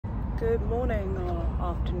Good morning or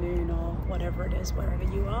afternoon or whatever it is wherever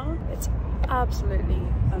you are. It's absolutely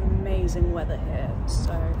amazing weather here,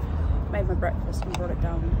 so made my breakfast and brought it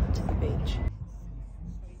down to the beach.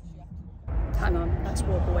 Hang on, let's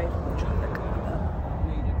walk away from the traffic.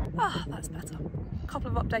 That's better. A couple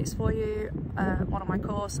of updates for you, one on my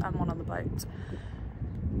course and one on the boat.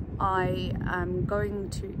 I am going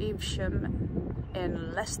to Evesham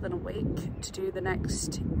in less than a week to do the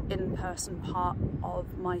next in-person part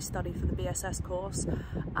of my study for the BSS course,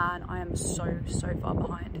 and I am so far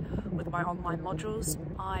behind with my online modules.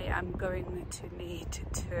 I am going to need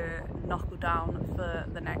to knuckle down for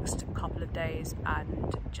the next couple of days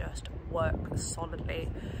and just work solidly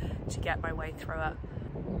to get my way through it.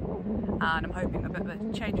 And I'm hoping a bit of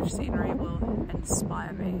a change of scenery will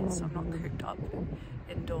inspire me so I'm not cooped up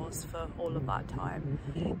indoors for all of that time.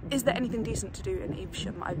 Is there anything decent to do in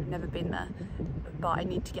Evesham? I've never been there, but I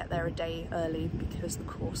need to get there a day early because the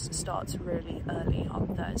course starts really early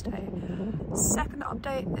on Thursday. Second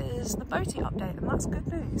update is the boating update, and that's good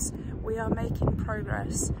news. We are making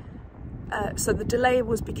progress. So the delay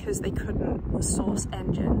was because they couldn't source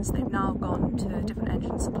engines. They've now gone to a different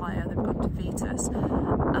engine supplier. They've gone to Vitus.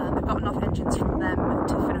 They've got enough engines from them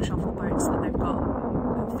to finish off the boats that they've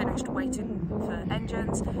got finished waiting for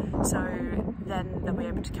engines. So then they'll be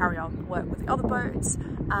able to carry on work with the other boats,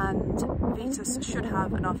 and Vitus should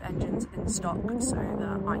have enough engines in stock so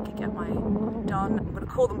that I can get mine done. I'm going to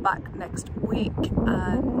call them back next week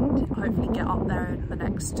and hopefully get up there in the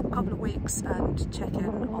next couple of weeks and check in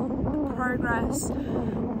on the progress.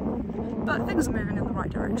 But things are moving in the right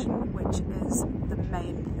direction, which is the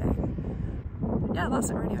main thing. Yeah, that's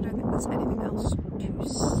it really. I don't think there's anything else to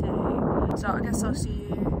say. So I guess I'll see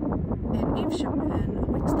you in Evesham in a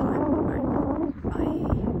week's time. Right,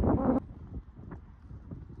 bye.